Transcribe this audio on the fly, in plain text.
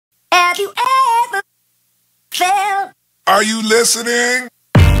Have you ever felt? Are you listening?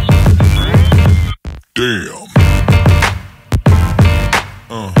 Damn.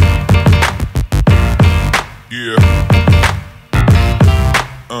 Yeah.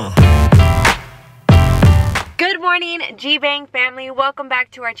 Good morning, G-Bang family. Welcome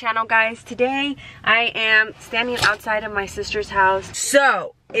back to our channel, guys. Today, I am standing outside of my sister's house.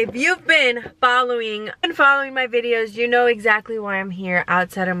 So, if you've been following my videos, you know exactly why I'm here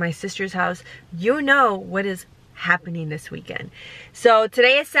outside of my sister's house. You know what is happening this weekend. So,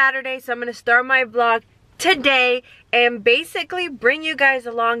 today is Saturday, so I'm going to start my vlog today and basically bring you guys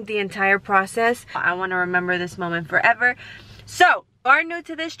along the entire process. I want to remember this moment forever. So, if you are new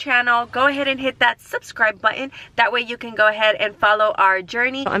to this channel, go ahead and hit that subscribe button. That way you can go ahead and follow our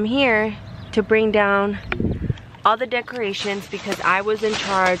journey. I'm here to bring down all the decorations because I was in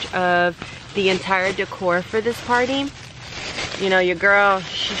charge of the entire decor for this party. You know, your girl,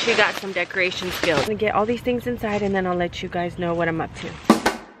 she got some decoration skills. I'm gonna get all these things inside and then I'll let you guys know what I'm up to.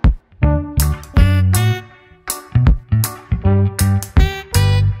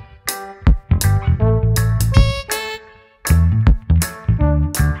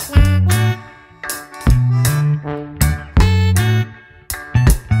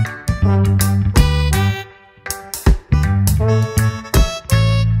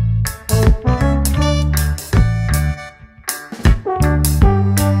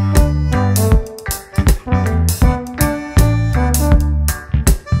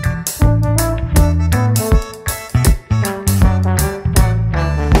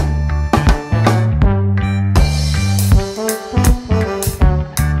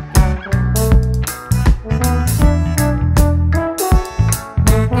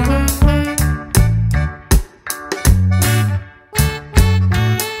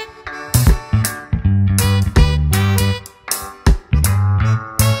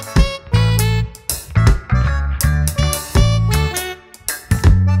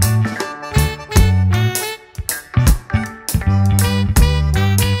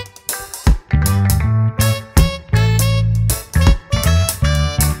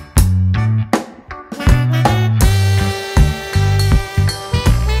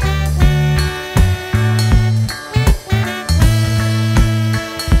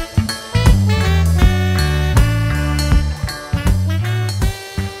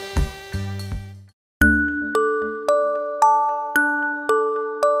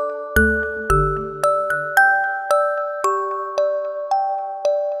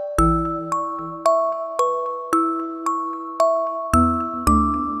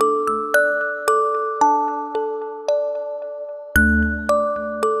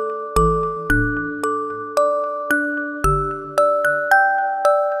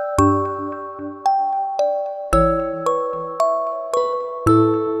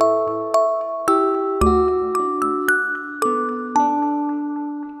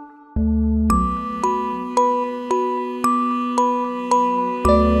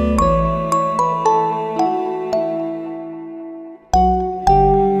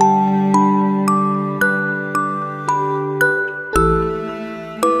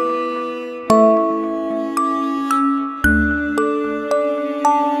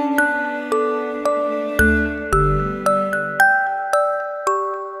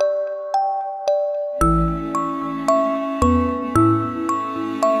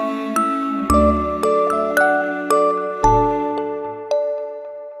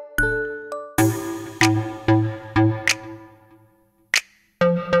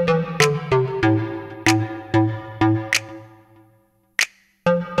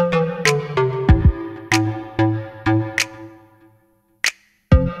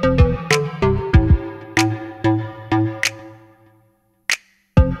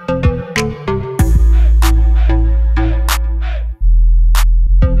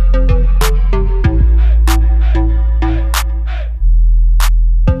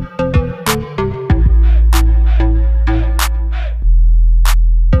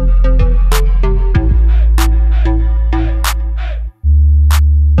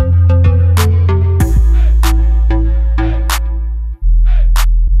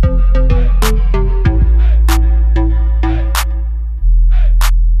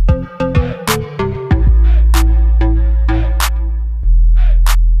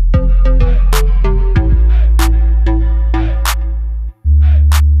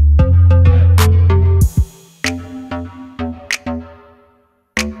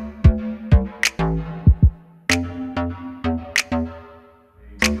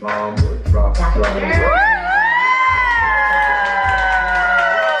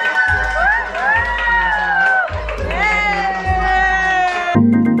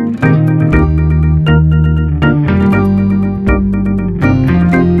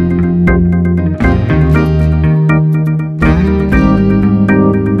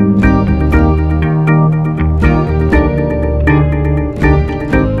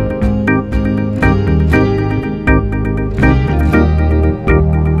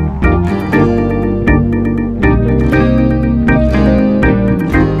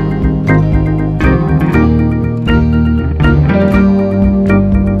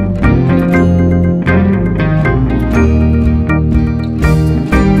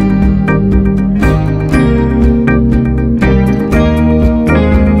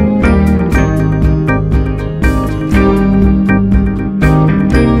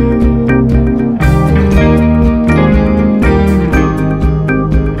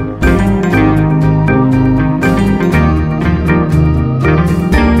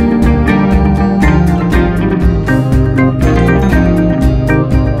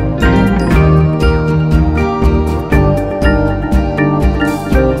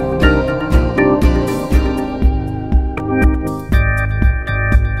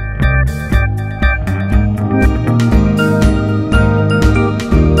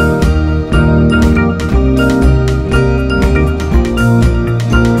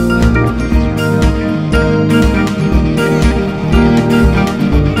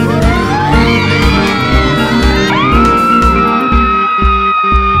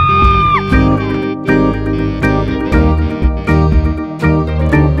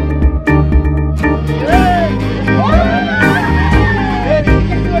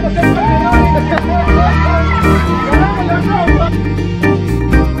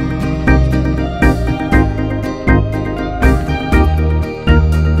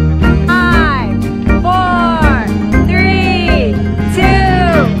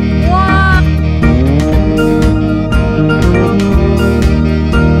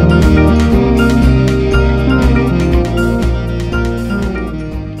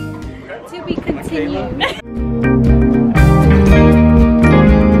 mean.